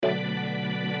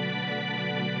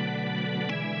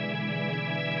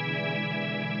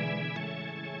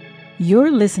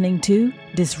You're listening to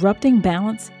Disrupting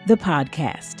Balance, the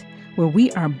podcast, where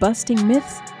we are busting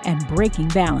myths and breaking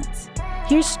balance.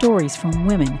 Here's stories from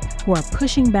women who are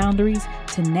pushing boundaries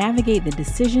to navigate the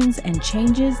decisions and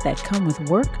changes that come with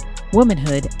work,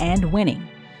 womanhood, and winning.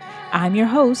 I'm your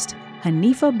host,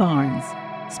 Hanifa Barnes,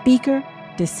 speaker,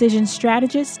 decision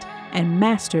strategist, and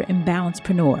master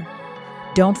imbalancepreneur.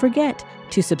 Don't forget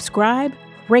to subscribe,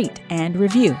 rate, and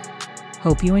review.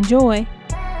 Hope you enjoy.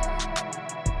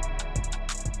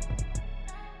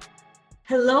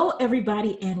 Hello,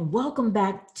 everybody, and welcome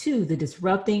back to the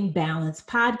Disrupting Balance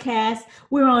podcast.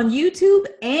 We're on YouTube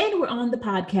and we're on the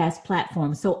podcast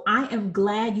platform. So I am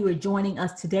glad you are joining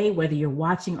us today, whether you're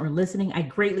watching or listening. I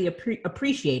greatly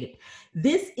appreciate it.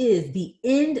 This is the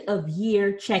end of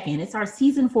year check-in. It's our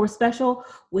season 4 special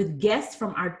with guests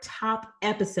from our top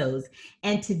episodes.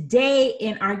 And today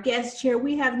in our guest chair,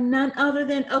 we have none other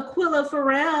than Aquila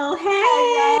Farrell. Hey!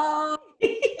 Hello.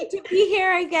 Good to be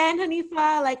here again,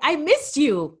 Hanifa. Like, I missed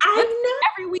you. I know.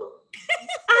 Every week.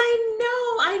 I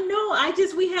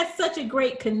know. We had such a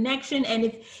great connection.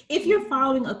 And if you're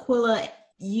following Aquila,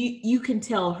 you can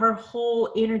tell her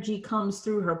whole energy comes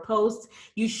through her posts.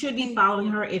 You should be following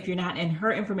her if you're not, and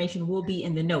her information will be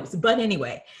in the notes. But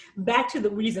anyway, back to the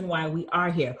reason why we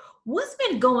are here. What's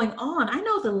been going on? I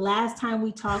know the last time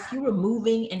we talked, you were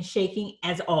moving and shaking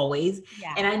as always.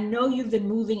 Yeah. And I know you've been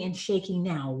moving and shaking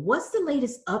now. What's the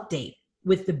latest update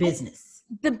with the business?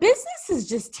 The business has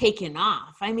just taken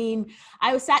off. I mean,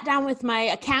 I sat down with my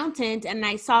accountant and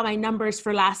I saw my numbers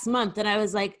for last month and I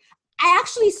was like, I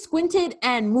actually squinted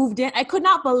and moved in. I could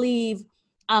not believe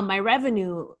my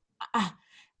revenue. I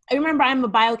remember I'm a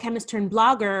biochemist turned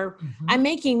blogger. Mm-hmm. I'm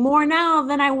making more now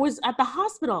than I was at the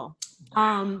hospital.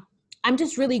 I'm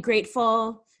just really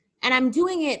grateful. And I'm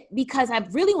doing it because I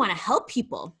really want to help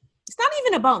people. It's not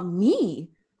even about me.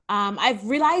 I've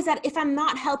realized that if I'm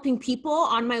not helping people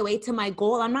on my way to my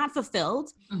goal, I'm not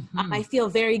fulfilled. Mm-hmm. I feel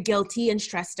very guilty and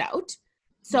stressed out.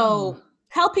 So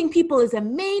helping people is a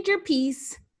major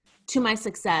piece to my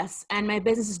success, and my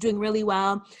business is doing really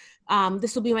well.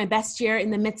 This will be my best year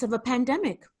in the midst of a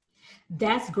pandemic.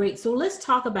 That's great. So let's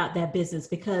talk about that business,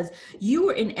 because you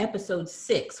were in episode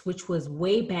 6, which was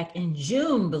way back in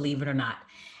June, believe it or not.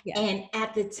 Yeah. And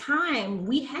at the time,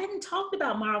 we hadn't talked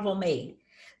about Marvel Made.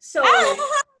 So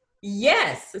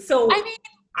yes. So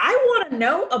I want to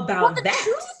know about that. The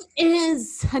truth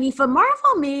is, Hanifa,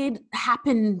 Marvel Made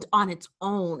happened on its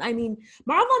own. I mean,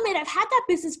 Marvel Made, I've had that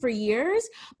business for years,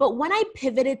 but when I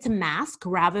pivoted to mask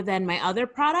rather than my other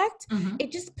product,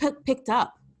 it just picked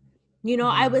up. You know,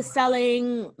 I was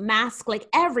selling masks like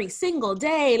every single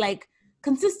day, like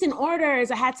consistent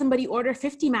orders. I had somebody order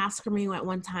 50 masks from me at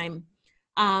one time.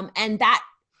 And that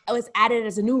was added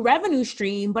as a new revenue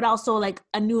stream, but also like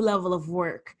a new level of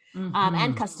work.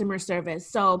 And customer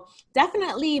service. So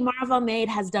definitely Marvel Made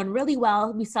has done really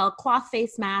well. We sell cloth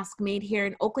face masks made here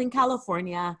in Oakland,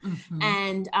 California.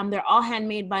 And they're all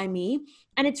handmade by me.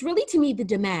 And it's really, to me, the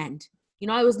demand. You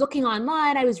know, I was looking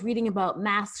online, I was reading about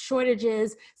mask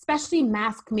shortages, especially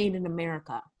masks made in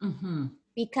America.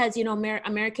 Because, you know,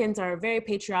 Americans are very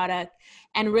patriotic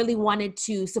and really wanted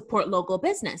to support local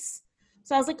business.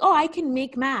 So I was like, oh, I can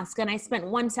make masks. And I spent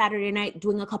one Saturday night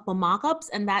doing a couple mock-ups,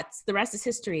 and the rest is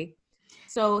history.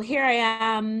 So here I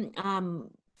am,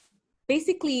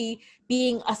 basically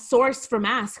being a source for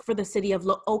masks for the city of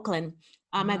Oakland.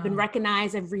 I've been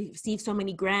recognized. I've received so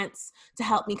many grants to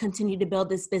help me continue to build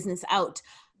this business out.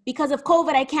 Because of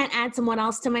COVID, I can't add someone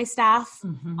else to my staff.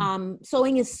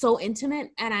 Sewing is so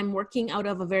intimate, and I'm working out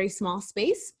of a very small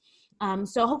space.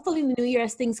 So hopefully in the new year,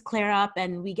 as things clear up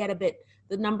and we get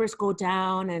the numbers go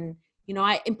down, and, you know,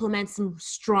 I implement some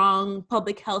strong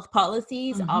public health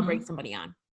policies, I'll bring somebody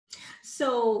on.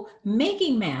 So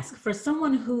making masks, for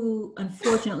someone who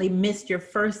unfortunately missed your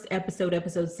first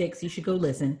episode 6, you should go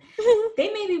listen.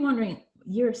 They may be wondering,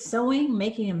 you're sewing,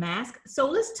 making a mask. So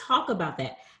let's talk about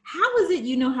that. How is it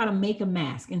you know how to make a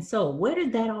mask? And so where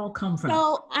did that all come from?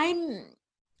 So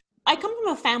I come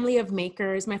from a family of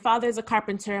makers. My father's a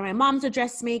carpenter. My mom's a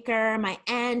dressmaker. My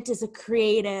aunt is a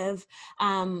creative,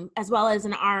 as well as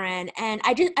an RN. And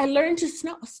I learned to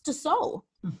sew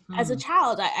as a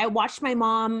child. I watched my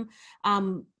mom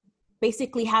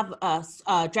basically have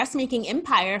a dressmaking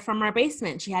empire from our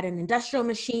basement. She had an industrial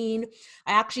machine.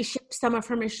 I actually shipped some of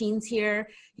her machines here.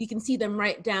 You can see them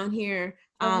right down here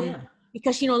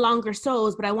because she no longer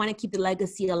sews, but I want to keep the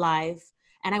legacy alive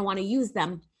and I want to use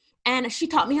them. And she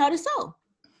taught me how to sew.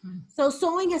 So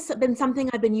sewing has been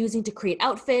something I've been using to create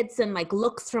outfits and like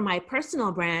looks for my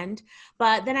personal brand.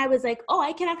 But then I was like, oh,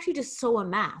 I can actually just sew a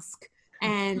mask.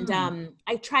 And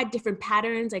I tried different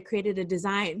patterns. I created a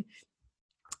design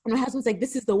And my husband's like,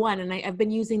 this is the one. And I've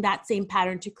been using that same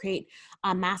pattern to create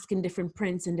a mask in different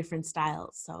prints and different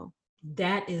styles. So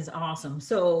that is awesome.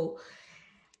 So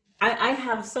I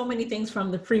have so many things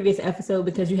from the previous episode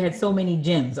because you had so many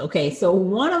gems. Okay. So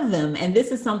one of them, and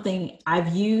this is something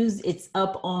I've used, it's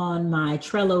up on my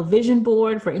Trello vision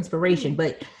board for inspiration,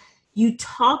 but you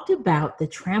talked about the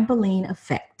trampoline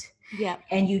effect. Yeah.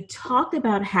 And you talked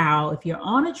about how if you're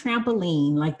on a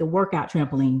trampoline, like the workout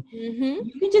trampoline,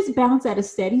 you can just bounce at a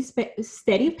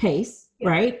steady pace,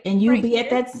 right? And you'll be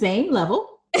at that same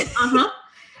level.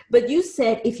 But you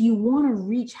said if you want to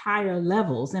reach higher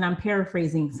levels, and I'm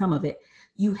paraphrasing some of it,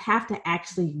 you have to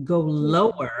actually go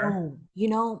lower. You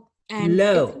know, and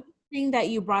low. It's interesting that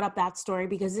you brought up that story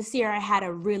because this year I had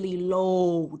a really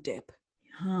low dip.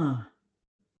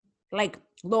 Like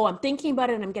low, I'm thinking about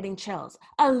it and I'm getting chills.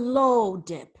 A low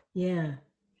dip. Yeah.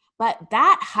 But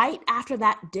that height after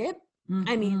that dip,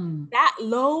 I mean, that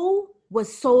low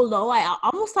was so low. I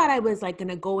almost thought I was like going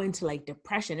to go into like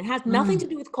depression. It has nothing to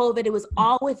do with COVID. It was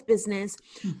all with business,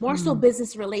 more so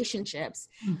business relationships.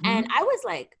 And I was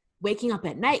like waking up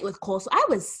at night with cold. So I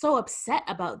was so upset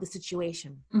about the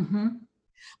situation.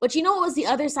 But you know what was the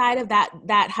other side of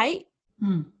that height?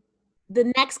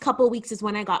 The next couple of weeks is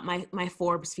when I got my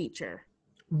Forbes feature.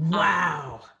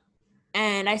 Wow.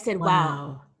 And I said,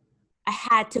 wow, I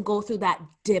had to go through that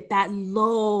dip, that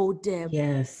low dip.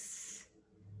 Yes.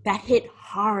 That hit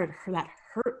hard, that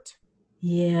hurt.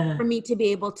 Yeah. For me to be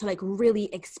able to like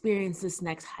really experience this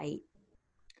next height.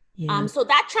 Yeah. So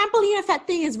that trampoline effect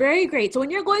thing is very great. So when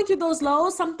you're going through those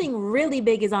lows, something really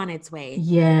big is on its way.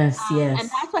 Yes, yes. And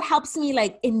that's what helps me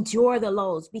like endure the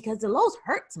lows because the lows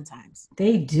hurt sometimes.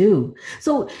 They do.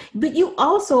 So, but you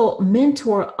also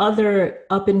mentor other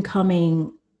up and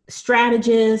coming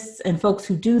strategists and folks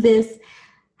who do this.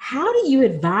 How do you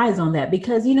advise on that?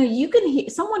 Because, you know,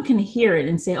 someone can hear it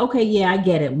and say, okay, yeah, I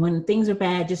get it. When things are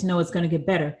bad, just know it's going to get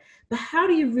better. But how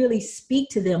do you really speak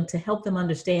to them to help them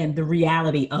understand the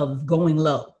reality of going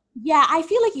low? Yeah, I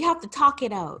feel like you have to talk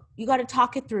it out. You got to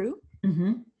talk it through.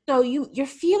 So you're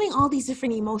feeling all these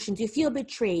different emotions. You feel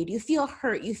betrayed. You feel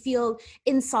hurt. You feel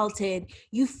insulted.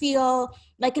 You feel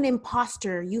like an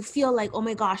imposter. You feel like, oh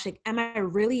my gosh, like, am I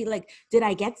really like, did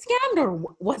I get scammed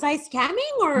or was I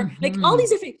scamming or like all these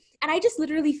different, and I just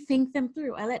literally think them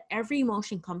through. I let every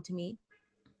emotion come to me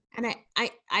and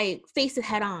I face it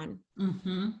head on.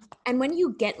 And when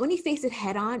you face it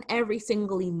head on, every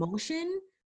single emotion,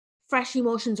 fresh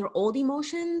emotions or old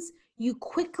emotions, you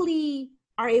quickly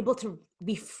are able to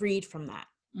be freed from that.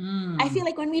 I feel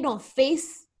like when we don't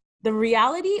face the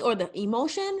reality or the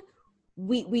emotion,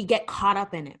 we get caught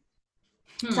up in it.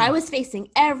 So I was facing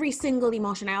every single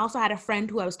emotion. I also had a friend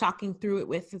who I was talking through it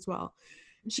with as well.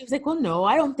 And she was like, well, no,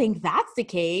 I don't think that's the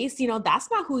case. You know, that's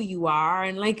not who you are.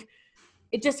 And like,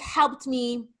 it just helped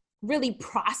me really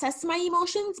process my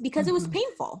emotions because it was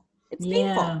painful. It's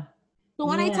painful. So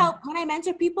when I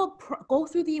mentor people, go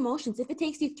through the emotions. If it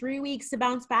takes you 3 weeks to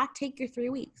bounce back, take your 3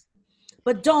 weeks.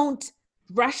 But don't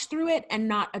rush through it and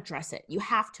not address it. You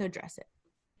have to address it.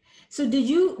 So do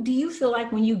you feel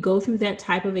like when you go through that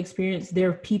type of experience, there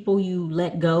are people you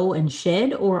let go and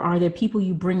shed, or are there people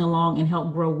you bring along and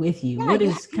help grow with you? What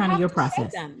is kind of your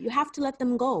process? You have to let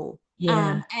them go.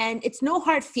 Yeah. And it's no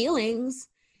hard feelings.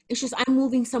 It's just, I'm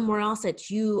moving somewhere else that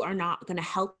you are not going to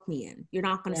help me in. You're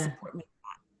not going to support me.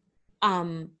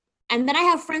 And then I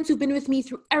have friends who've been with me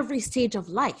through every stage of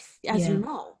life, as you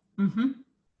know.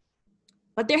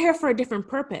 But they're here for a different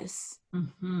purpose.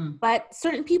 But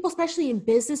certain people, especially in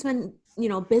business, when, you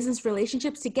know, business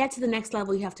relationships, to get to the next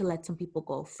level, you have to let some people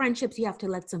go. Friendships, you have to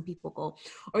let some people go.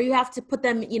 Or you have to put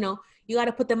them, you know, you got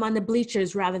to put them on the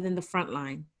bleachers rather than the front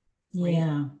line. Right?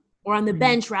 Yeah. Or on the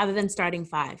bench rather than starting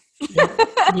 5.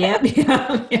 Yeah.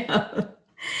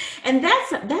 And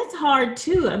that's hard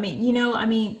too. I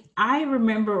mean, I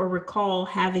remember or recall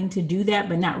having to do that,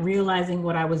 but not realizing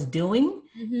what I was doing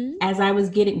as I was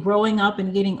growing up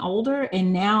and getting older.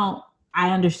 And now I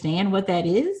understand what that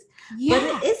is. Yeah.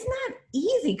 But it's not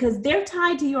easy because they're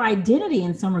tied to your identity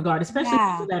in some regard, especially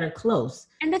people that are close.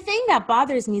 And the thing that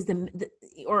bothers me is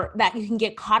or that you can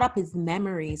get caught up is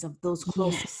memories of those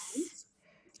close friends.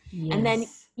 And then,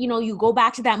 you know, you go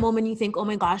back to that moment and you think, oh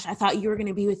my gosh, I thought you were going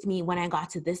to be with me when I got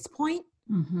to this point.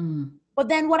 But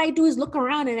then what I do is look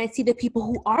around and I see the people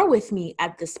who are with me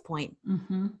at this point.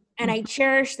 And I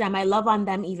cherish them. I love on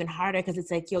them even harder because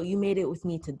it's like, yo, you made it with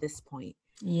me to this point.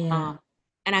 Yeah.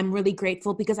 And I'm really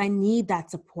grateful because I need that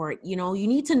support. You know, you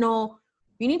need to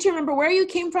remember where you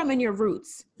came from and your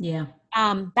roots. Yeah.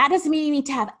 That doesn't mean you need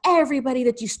to have everybody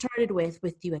that you started with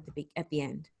you at the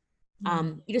end.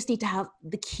 You just need to have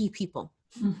the key people.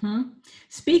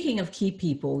 Speaking of key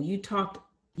people, you talked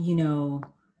you know,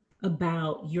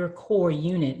 about your core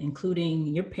unit, including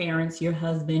your parents, your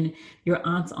husband, your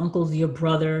aunts, uncles, your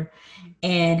brother,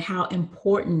 and how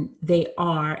important they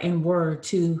are and were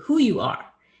to who you are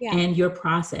Yeah. and your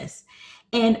process.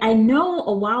 And I know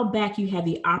a while back you had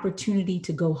the opportunity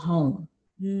to go home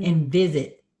and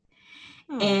visit.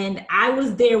 And I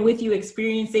was there with you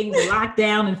experiencing the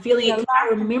lockdown and feeling it. I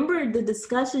remember the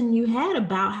discussion you had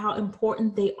about how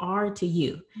important they are to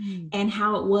you and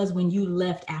how it was when you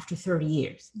left after 30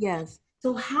 years. Yes.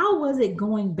 So how was it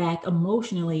going back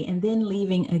emotionally and then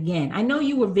leaving again? I know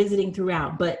you were visiting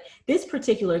throughout, but this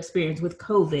particular experience with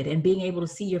COVID and being able to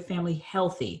see your family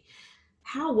healthy,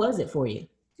 how was it for you?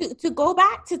 To go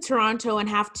back to Toronto and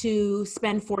have to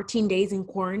spend 14 days in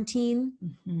quarantine,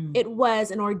 it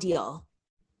was an ordeal.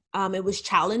 It was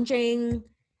challenging.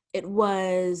 It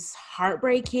was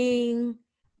heartbreaking.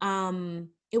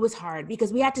 It was hard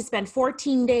because we had to spend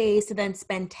 14 days to then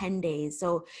spend 10 days.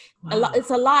 So it's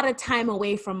a lot of time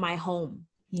away from my home.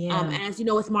 Yeah. And as you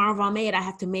know, with Marvel Made, I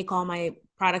have to make all my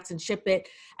products and ship it,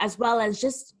 as well as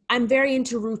just, I'm very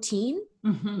into routine.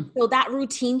 So that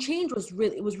routine change was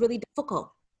really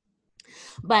difficult.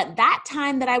 But that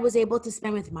time that I was able to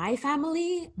spend with my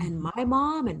family and my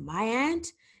mom and my aunt,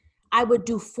 I would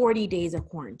do 40 days of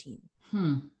quarantine.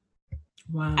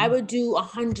 Wow. I would do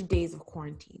 100 days of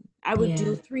quarantine. I would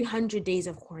do 300 days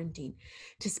of quarantine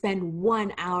to spend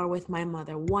 1 hour with my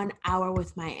mother, 1 hour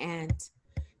with my aunt,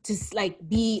 to like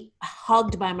be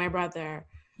hugged by my brother.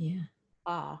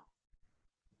 Yeah.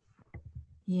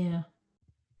 Yeah.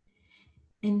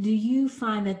 And do you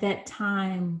find that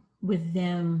time with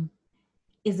them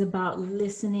is about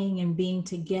listening and being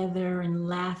together and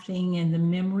laughing and the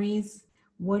memories?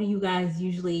 What do you guys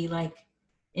usually like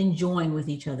enjoying with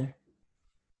each other?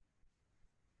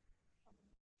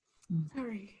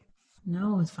 Sorry.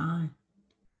 No, it's fine.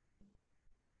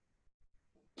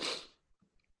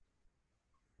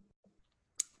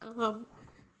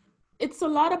 It's a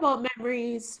lot about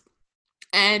memories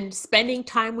and spending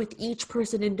time with each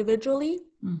person individually.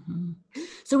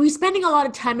 So we're spending a lot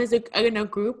of time in a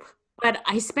group, but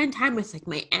I spend time with like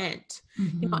my aunt,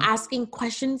 you know, asking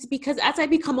questions, because as I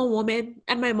become a woman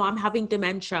and my mom having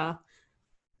dementia,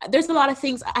 there's a lot of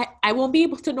things I won't be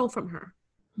able to know from her.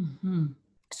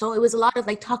 So it was a lot of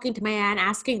like talking to my aunt,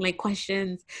 asking like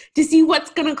questions to see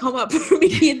what's going to come up for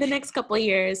me in the next couple of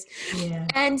years.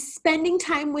 And spending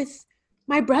time with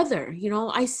my brother. You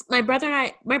know, my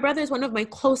brother is one of my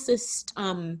closest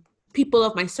people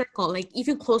of my circle, like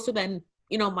even closer than,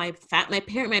 you know, my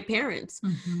parents.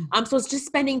 So it's just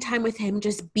spending time with him,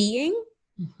 just being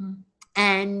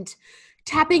and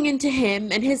tapping into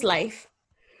him and his life.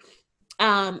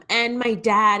 And my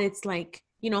dad, it's like,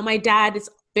 you know, my dad is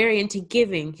very into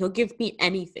giving. He'll give me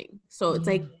anything. So it's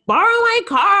like, borrow my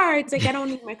card. It's like, I don't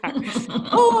need my card.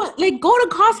 Oh, like go to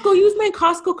Costco, use my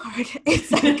Costco card.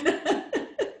 It's like,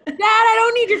 Dad, I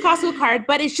don't need your Costco card.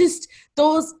 But it's just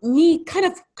those, me kind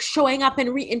of showing up and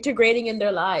reintegrating in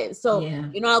their lives. So,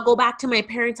 you know, I'll go back to my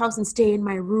parents' house and stay in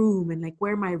my room and like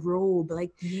wear my robe.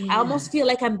 Like I almost feel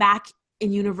like I'm back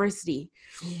in university.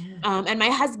 And my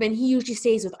husband, he usually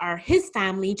stays with his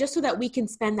family just so that we can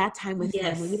spend that time with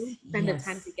them. We don't spend the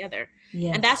time together.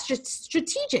 And that's just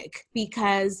strategic,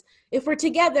 because if we're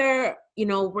together, you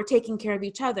know, we're taking care of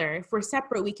each other. If we're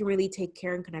separate, we can really take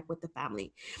care and connect with the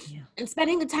family. And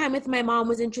spending the time with my mom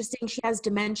was interesting. She has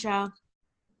dementia.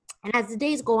 And as the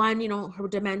days go on, you know, her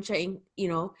dementia, you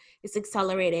know, is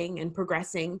accelerating and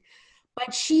progressing.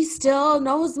 But she still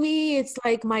knows me. It's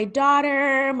like my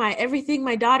daughter, my everything.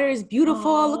 My daughter is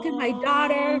beautiful. Aww. Look at my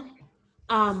daughter.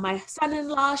 My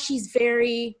son-in-law, she's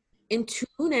very in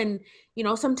tune. And, you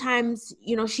know, sometimes,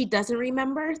 you know, she doesn't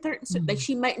remember. Like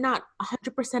she might not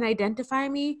 100% identify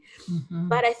me.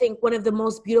 But I think one of the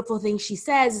most beautiful things she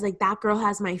says is like, that girl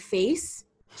has my face.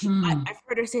 I've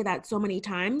heard her say that so many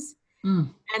times.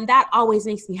 And that always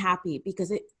makes me happy,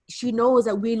 because she knows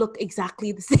that we look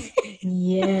exactly the same.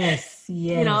 Yes.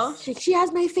 You know, she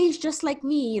has my face just like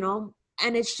me, you know,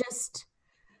 and it's just,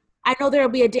 I know there'll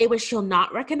be a day where she'll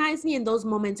not recognize me, and those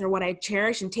moments are what I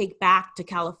cherish and take back to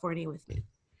California with me.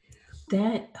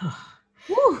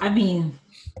 I mean,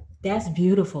 that's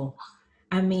beautiful.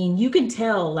 I mean, you can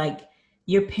tell like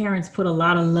your parents put a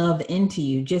lot of love into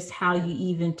you, just how you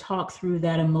even talk through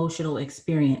that emotional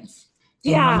experience.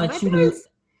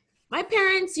 My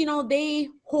parents, you know, they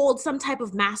hold some type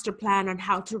of master plan on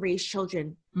how to raise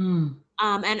children.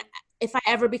 And if I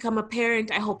ever become a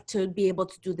parent, I hope to be able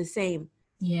to do the same.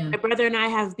 My brother and I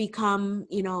have become,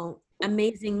 you know,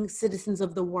 amazing citizens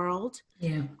of the world.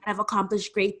 Have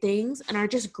accomplished great things and are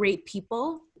just great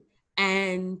people.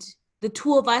 And the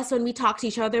two of us, when we talk to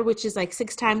each other, which is like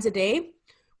 6 times a day,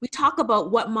 we talk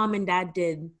about what mom and dad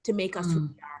did to make us who we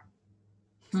are.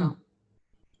 So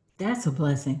that's a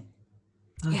blessing.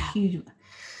 A yeah. huge.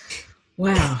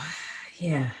 Wow.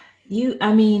 Yeah.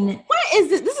 I mean, what is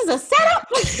this? This is a setup.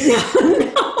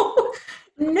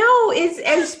 No,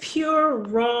 it's pure,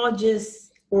 raw,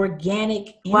 just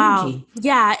organic energy. Wow.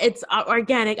 Yeah, it's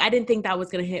organic. I didn't think that was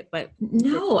going to hit, but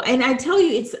no. And I tell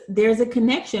you, there's a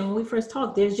connection. When we first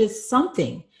talked, there's just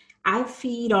something. I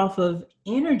feed off of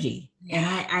energy, and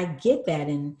I get that.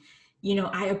 And,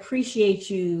 I appreciate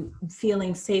you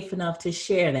feeling safe enough to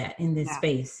share that in this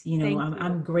space.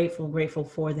 I'm grateful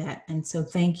for that. And so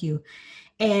thank you.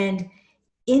 And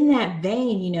in that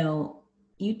vein,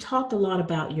 you talked a lot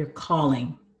about your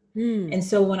calling. And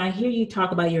so when I hear you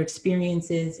talk about your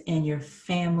experiences and your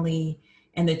family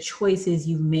and the choices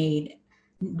you've made,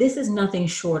 this is nothing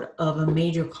short of a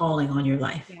major calling on your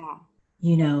life.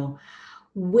 Yeah.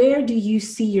 Where do you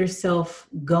see yourself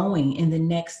going in the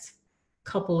next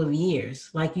couple of years?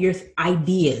 Like your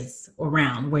ideas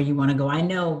around where you want to go. I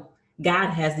know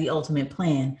God has the ultimate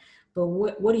plan, but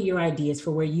what are your ideas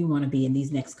for where you want to be in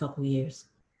these next couple of years?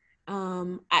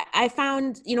 I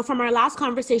found, from our last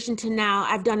conversation to now,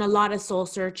 I've done a lot of soul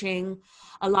searching,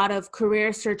 a lot of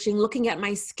career searching, looking at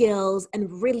my skills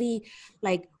and really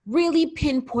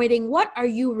pinpointing, what are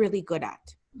you really good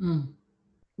at?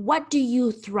 What do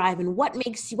you thrive in? What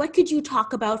could you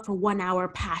talk about for 1 hour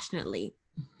passionately?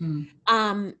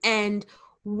 And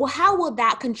how will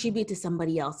that contribute to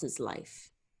somebody else's life?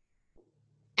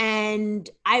 And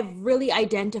I've really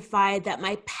identified that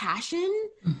my passion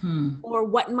or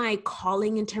what my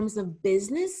calling in terms of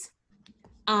business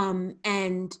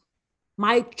and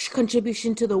my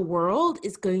contribution to the world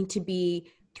is going to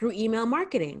be through email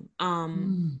marketing. I've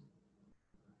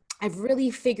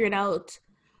really figured out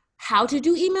how to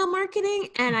do email marketing,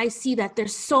 and I see that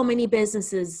there's so many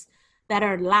businesses that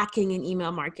are lacking in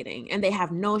email marketing and they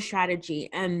have no strategy.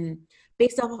 And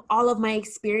based off of all of my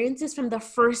experiences from the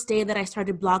first day that I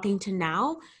started blogging to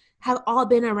now, have all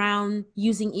been around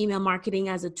using email marketing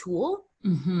as a tool.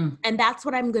 And that's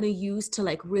what I'm going to use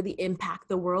to really impact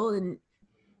the world and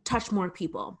touch more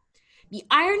people. The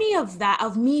irony of that,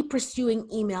 of me pursuing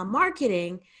email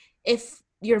marketing, if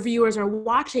your viewers are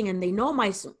watching and they know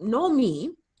me,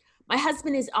 my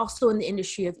husband is also in the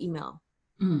industry of email.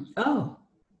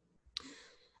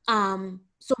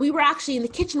 So we were actually in the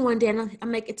kitchen one day and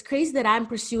I'm like, it's crazy that I'm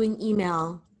pursuing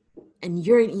email and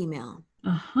you're in email.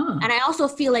 And I also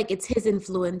feel like it's his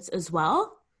influence as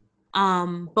well.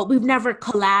 But we've never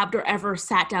collabed or ever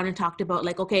sat down and talked about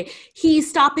okay, he's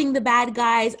stopping the bad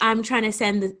guys. I'm trying to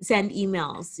send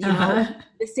emails,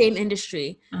 the same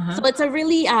industry. So it's a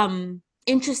really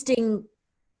interesting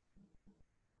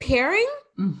pairing,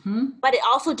 but it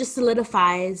also just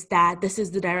solidifies that this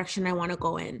is the direction I want to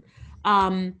go in.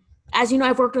 As you know,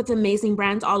 I've worked with amazing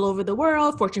brands all over the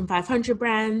world, Fortune 500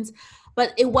 brands,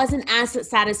 but it wasn't as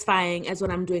satisfying as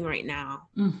what I'm doing right now.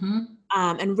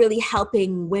 And really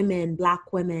helping women,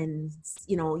 Black women,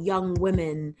 young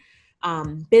women,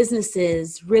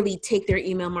 businesses really take their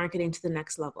email marketing to the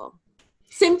next level.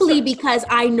 Simply because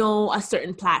I know a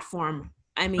certain platform.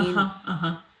 I mean,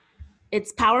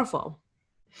 it's powerful.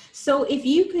 So if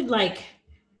you could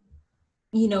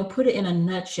put it in a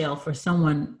nutshell for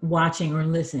someone watching or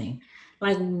listening,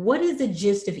 what is the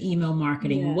gist of email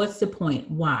marketing? Yeah. What's the point?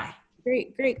 Why?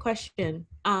 Great question.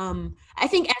 I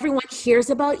think everyone hears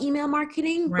about email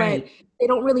marketing, right, but they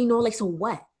don't really know, so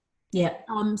what? Yeah.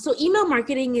 So email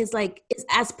marketing is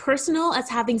as personal as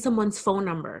having someone's phone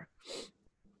number.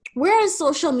 Whereas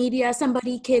social media,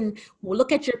 somebody can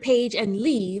look at your page and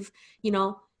leave.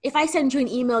 If I send you an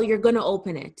email, you're going to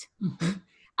open it.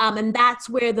 And that's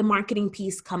where the marketing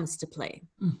piece comes to play.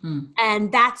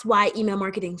 And that's why email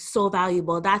marketing is so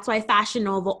valuable. That's why Fashion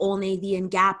Nova, Old Navy,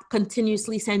 and Gap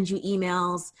continuously send you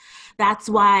emails. That's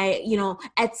why,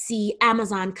 Etsy,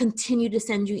 Amazon continue to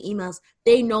send you emails.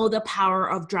 They know the power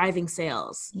of driving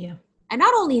sales. Yeah. And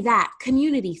not only that,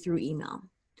 community through email.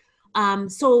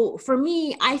 So for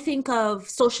me, I think of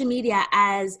social media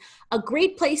as a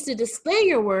great place to display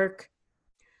your work.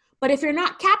 But if you're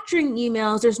not capturing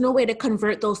emails, there's no way to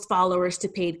convert those followers to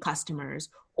paid customers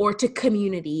or to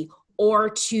community or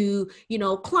to,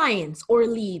 clients or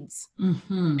leads.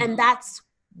 And that's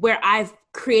where I've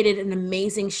created an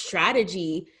amazing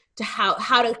strategy to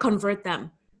how to convert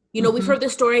them. We've heard the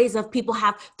stories of people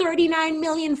have 39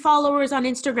 million followers on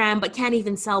Instagram, but can't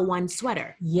even sell one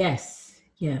sweater. Yes.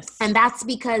 And that's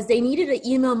because they needed an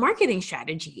email marketing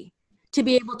strategy to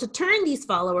be able to turn these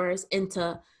followers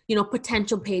into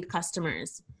potential paid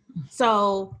customers.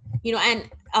 So, and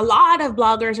a lot of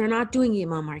bloggers are not doing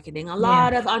email marketing. A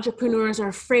lot of entrepreneurs are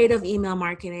afraid of email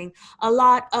marketing. A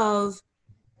lot of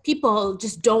people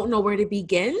just don't know where to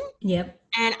begin. Yep.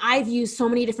 And I've used so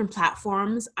many different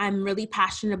platforms. I'm really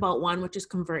passionate about one, which is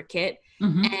ConvertKit.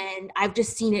 And I've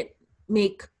just seen it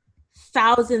make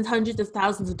thousands, hundreds of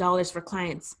thousands of dollars for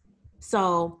clients.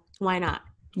 So why not?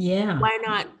 Yeah. Why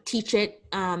not teach it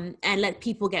and let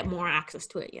people get more access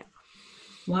to it? Yeah.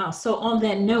 Wow. So on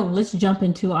that note, let's jump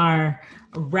into our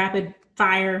rapid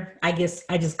fire. I guess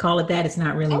I just call it that. It's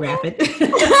not really rapid.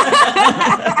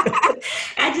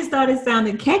 I just thought it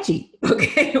sounded catchy.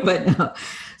 Okay. But no.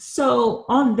 So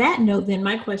on that note, then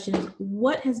my question is,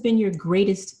 what has been your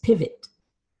greatest pivot?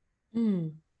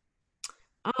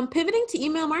 Pivoting to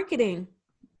email marketing.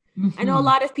 I know a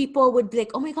lot of people would be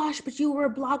like, oh my gosh, but you were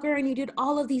a blogger and you did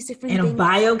all of these different things. And a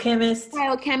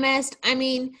biochemist. I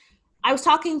mean, I was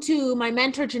talking to my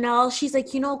mentor, Janelle. She's like,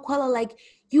 Quella, like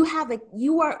you have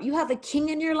a king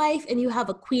in your life and you have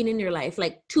a queen in your life,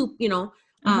 like two,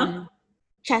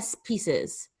 chess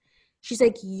pieces. She's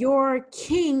like, your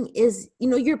king is,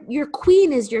 your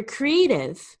queen is your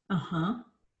creative.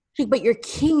 But your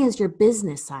king is your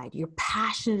business side. You're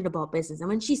passionate about business. And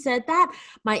when she said that,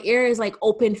 my ear is like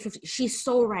open. She's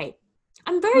so right.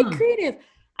 I'm very creative.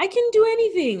 I can do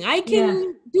anything. I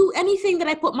can do anything that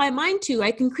I put my mind to.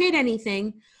 I can create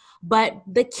anything. But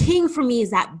the king for me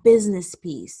is that business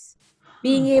piece.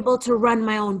 Being able to run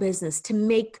my own business, to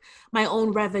make my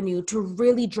own revenue, to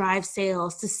really drive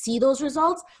sales, to see those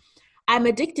results. I'm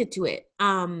addicted to it.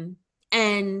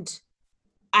 And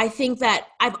I think that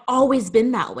I've always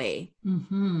been that way.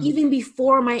 Even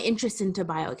before my interest into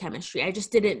biochemistry, I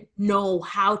just didn't know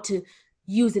how to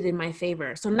use it in my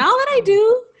favor. So now that I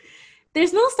do,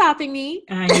 there's no stopping me.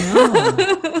 I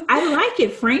know. I like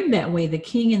it framed that way, the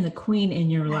king and the queen in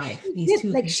your life.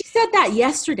 She said that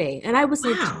yesterday. And I was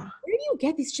like, where do you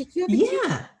get these chicks? You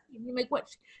have you're like, what?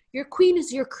 Your queen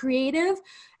is your creative,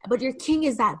 but your king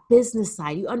is that business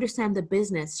side. You understand the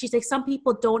business. She's like, some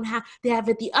people they have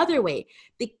it the other way.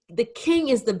 The king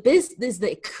is the business,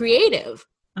 the creative,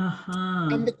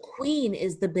 and the queen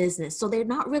is the business. So they're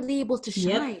not really able to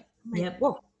shine.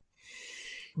 Whoa.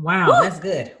 Wow, woo. That's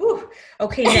good. Whew.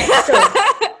 Okay, next.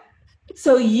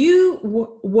 So you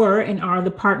were and are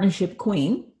the partnership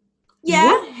queen. Yeah.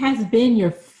 What has been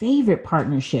your favorite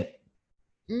partnership?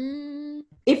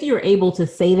 If you're able to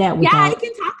say that without... Yeah, I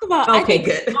can talk about... Okay,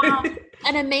 good.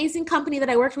 An amazing company that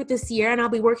I worked with this year, and I'll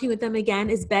be working with them again,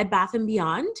 is Bed Bath &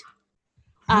 Beyond.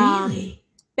 Really?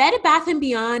 Bed Bath &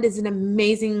 Beyond is an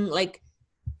amazing,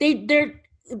 their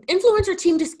influencer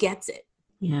team just gets it.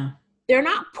 Yeah. They're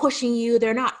not pushing you.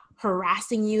 They're not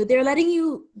harassing you. They're letting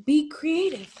you be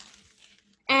creative.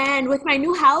 And with my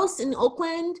new house in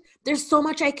Oakland, there's so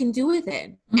much I can do with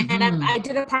it. And I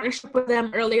did a partnership with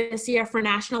them earlier this year for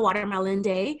National Watermelon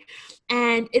Day,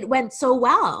 and it went so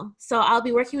well. So I'll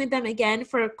be working with them again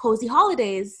for Cozy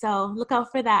Holidays. So look out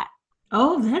for that.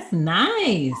 Oh, that's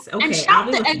nice. Okay, and shop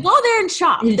and go there and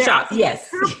shop. Yes.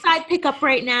 Curbside pickup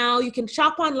right now. You can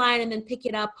shop online and then pick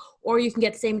it up, or you can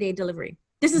get same day delivery.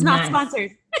 This is not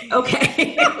sponsored.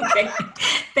 Okay.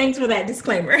 Thanks for that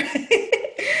disclaimer.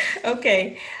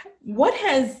 Okay.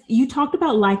 You talked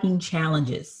about liking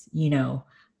challenges,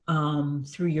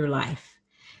 through your life.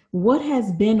 What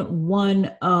has been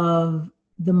one of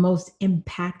the most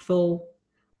impactful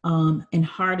and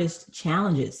hardest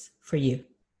challenges for you?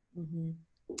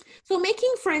 So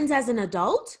making friends as an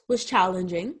adult was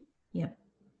challenging. Yep.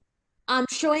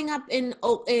 Showing up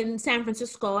in San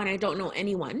Francisco and I don't know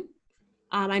anyone.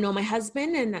 I know my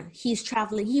husband and he's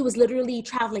traveling. He was literally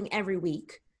traveling every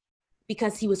week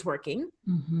because he was working.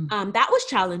 That was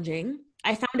challenging.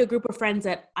 I found a group of friends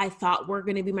that I thought were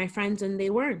going to be my friends and they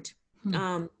weren't.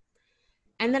 And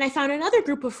then I found another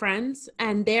group of friends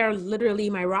and they're literally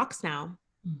my rocks now.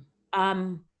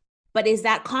 But is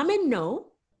that common? No.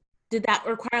 Did that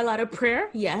require a lot of prayer?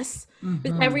 Yes.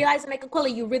 Because I realized, like, Aquila,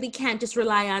 you really can't just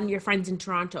rely on your friends in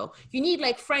Toronto. You need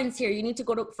friends here. You need to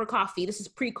go for coffee. This is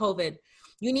pre-COVID.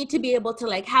 You need to be able to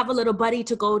have a little buddy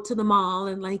to go to the mall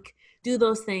and do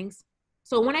those things.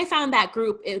 So when I found that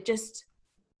group, it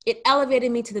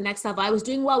elevated me to the next level. I was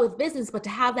doing well with business, but to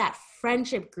have that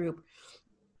friendship group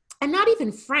and not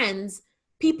even friends,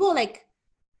 people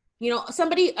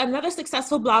another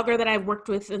successful blogger that I've worked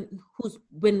with and who's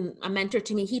been a mentor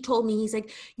to me, he told me, he's like,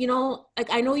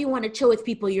 I know you want to chill with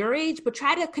people your age, but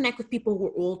try to connect with people who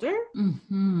are older.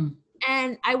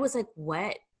 And I was like,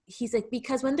 what? He's like,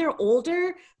 because when they're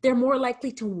older, they're more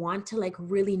likely to want to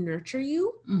really nurture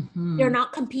you. They're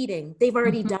not competing. They've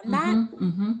already done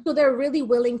that. So they're really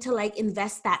willing to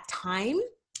invest that time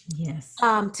Yes.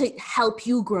 To help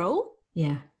you grow.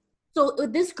 Yeah. So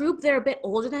with this group, they're a bit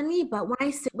older than me, but when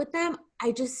I sit with them,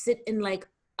 I just sit in like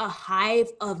a hive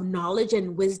of knowledge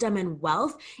and wisdom and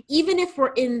wealth. Even if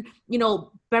we're in,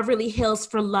 Beverly Hills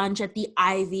for lunch at the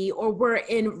Ivy, or we're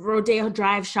in Rodeo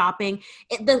Drive shopping,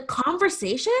 the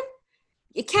conversation,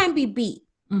 it can't be beat.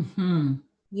 Mm-hmm.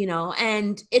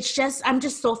 And I'm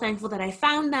just so thankful that I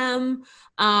found them.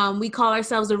 We call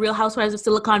ourselves the Real Housewives of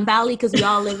Silicon Valley because we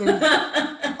all live in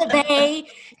the Bay.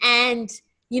 And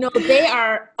they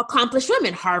are accomplished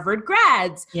women, Harvard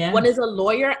grads. Yeah. One is a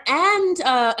lawyer and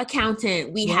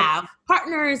accountant. We have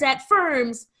partners at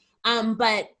firms,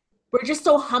 but we're just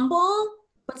so humble,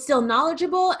 but still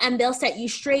knowledgeable, and they'll set you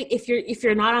straight if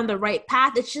you're not on the right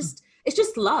path. It's just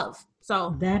love.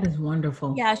 So that is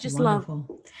wonderful. Yeah, it's just wonderful.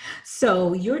 Love.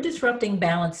 So your disrupting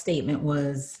balance statement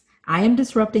was, I am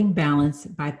disrupting balance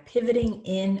by pivoting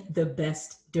in the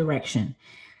best direction.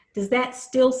 Does that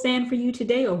still stand for you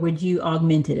today, or would you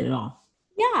augment it at all?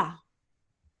 Yeah.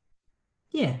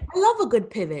 Yeah. I love a good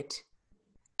pivot.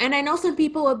 And I know some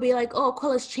people would be like, oh,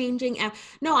 Aquila's changing.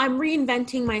 No, I'm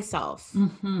reinventing myself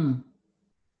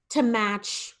to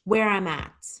match where I'm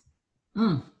at.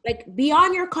 Like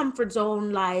beyond your comfort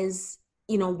zone lies,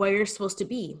 where you're supposed to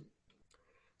be.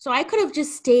 So I could have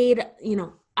just stayed,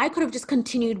 I could have just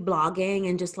continued blogging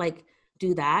and just like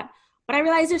do that. But I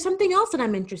realized there's something else that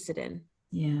I'm interested in.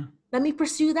 Yeah. Let me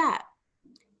pursue that.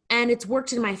 And it's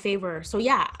worked in my favor. So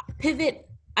yeah, pivot.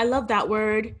 I love that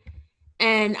word.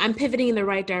 And I'm pivoting in the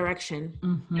right direction.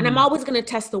 And I'm always going to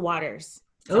test the waters.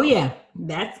 So, oh yeah.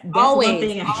 That's always, one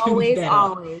thing I can bet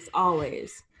on.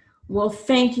 Always. Well,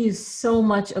 thank you so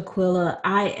much, Aquila.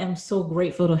 I am so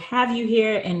grateful to have you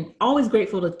here, and always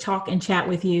grateful to talk and chat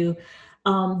with you.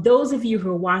 Those of you who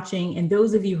are watching and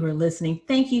those of you who are listening,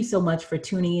 thank you so much for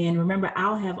tuning in. Remember,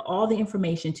 I'll have all the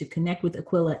information to connect with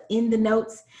Aquila in the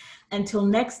notes. Until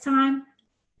next time,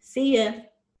 see ya.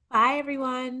 Bye,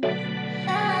 everyone.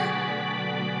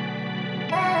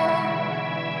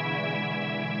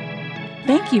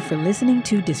 Thank you for listening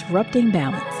to Disrupting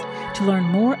Balance. To learn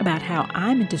more about how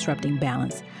I'm disrupting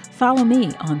balance, follow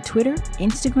me on Twitter,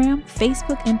 Instagram,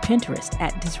 Facebook, and Pinterest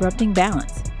at Disrupting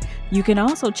Balance. You can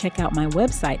also check out my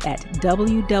website at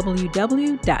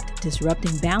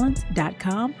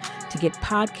www.disruptingbalance.com to get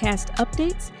podcast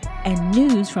updates and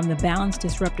news from the Balance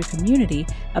Disruptor community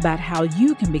about how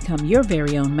you can become your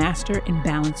very own master and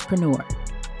balancepreneur.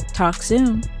 Talk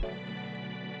soon.